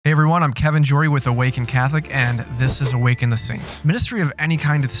Hey everyone, I'm Kevin Jorrey with Awaken Catholic, and this is Awaken the Saints. Ministry of any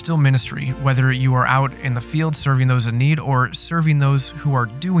kind is still ministry, whether you are out in the field serving those in need or serving those who are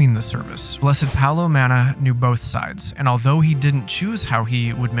doing the service. Blessed Paolo Manna knew both sides, and although he didn't choose how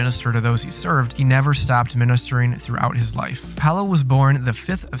he would minister to those he served, he never stopped ministering throughout his life. Paolo was born the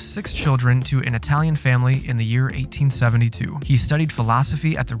fifth of 6 children to an Italian family in the year 1872. He studied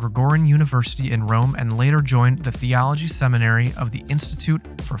philosophy at the Gregorian University in Rome and later joined the theology seminary of the Institute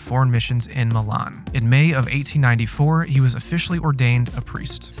for Foreign Missions in Milan. In May of 1894, he was officially ordained a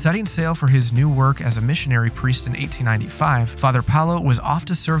priest. Setting sail for his new work as a missionary priest in 1895, Father Paolo was off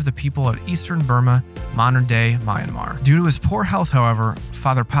to serve the people of Eastern Burma, modern-day Myanmar. Due to his poor health, however,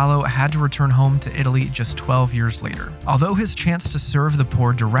 Father Paolo had to return home to Italy just 12 years later. Although his chance to serve the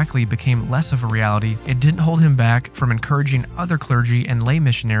poor directly became less of a reality, it didn't hold him back from encouraging other clergy and lay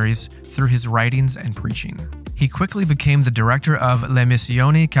missionaries through his writings and preaching. He quickly became the director of Le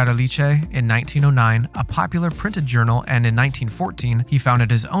Missionaries Cattoliche in 1909, a popular printed journal, and in 1914, he founded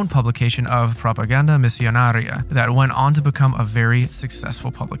his own publication of Propaganda Missionaria that went on to become a very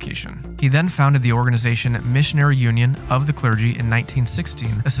successful publication. He then founded the organization Missionary Union of the Clergy in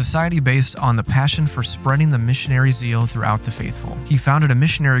 1916, a society based on the passion for spreading the missionary zeal throughout the faithful. He founded a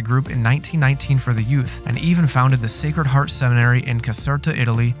missionary group in 1919 for the youth, and even founded the Sacred Heart Seminary in Caserta,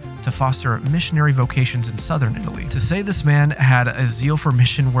 Italy, to foster missionary vocations in southern Italy. To say this man had a zeal for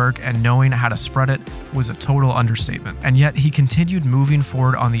mission work and knowing how to spread it was a total understatement. And yet he continued moving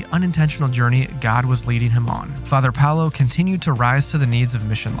forward on the unintentional journey God was leading him on. Father Paolo continued to rise to the needs of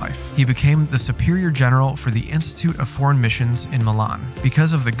mission life. He became the Superior General for the Institute of Foreign Missions in Milan.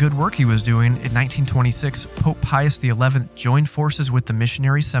 Because of the good work he was doing, in 1926, Pope Pius XI joined forces with the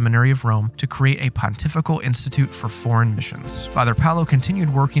Missionary Seminary of Rome to create a Pontifical Institute for Foreign Missions. Father Paolo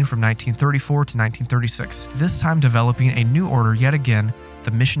continued working from 1934 to 1936, this time developing a new order yet again, the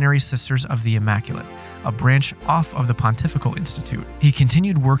Missionary Sisters of the Immaculate, a branch off of the Pontifical Institute. He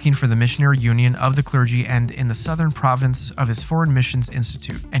continued working for the Missionary Union of the Clergy and in the southern province of his Foreign Missions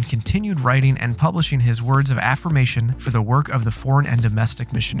Institute, and continued writing and publishing his words of affirmation for the work of the foreign and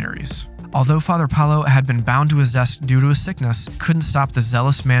domestic missionaries. Although Father Paolo had been bound to his desk due to his sickness, couldn't stop the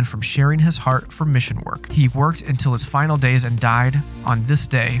zealous man from sharing his heart for mission work. He worked until his final days and died on this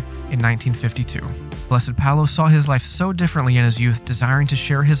day in 1952. Blessed Paolo saw his life so differently in his youth, desiring to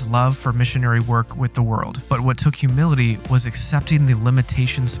share his love for missionary work with the world. But what took humility was accepting the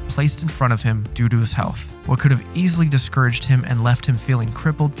limitations placed in front of him due to his health. What could have easily discouraged him and left him feeling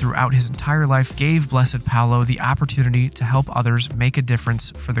crippled throughout his entire life gave Blessed Paolo the opportunity to help others make a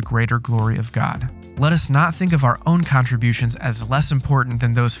difference for the greater glory of God. Let us not think of our own contributions as less important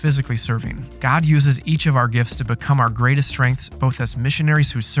than those physically serving. God uses each of our gifts to become our greatest strengths, both as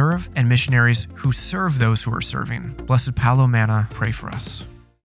missionaries who serve and missionaries who serve those who are serving. Blessed Paolo Manna, pray for us.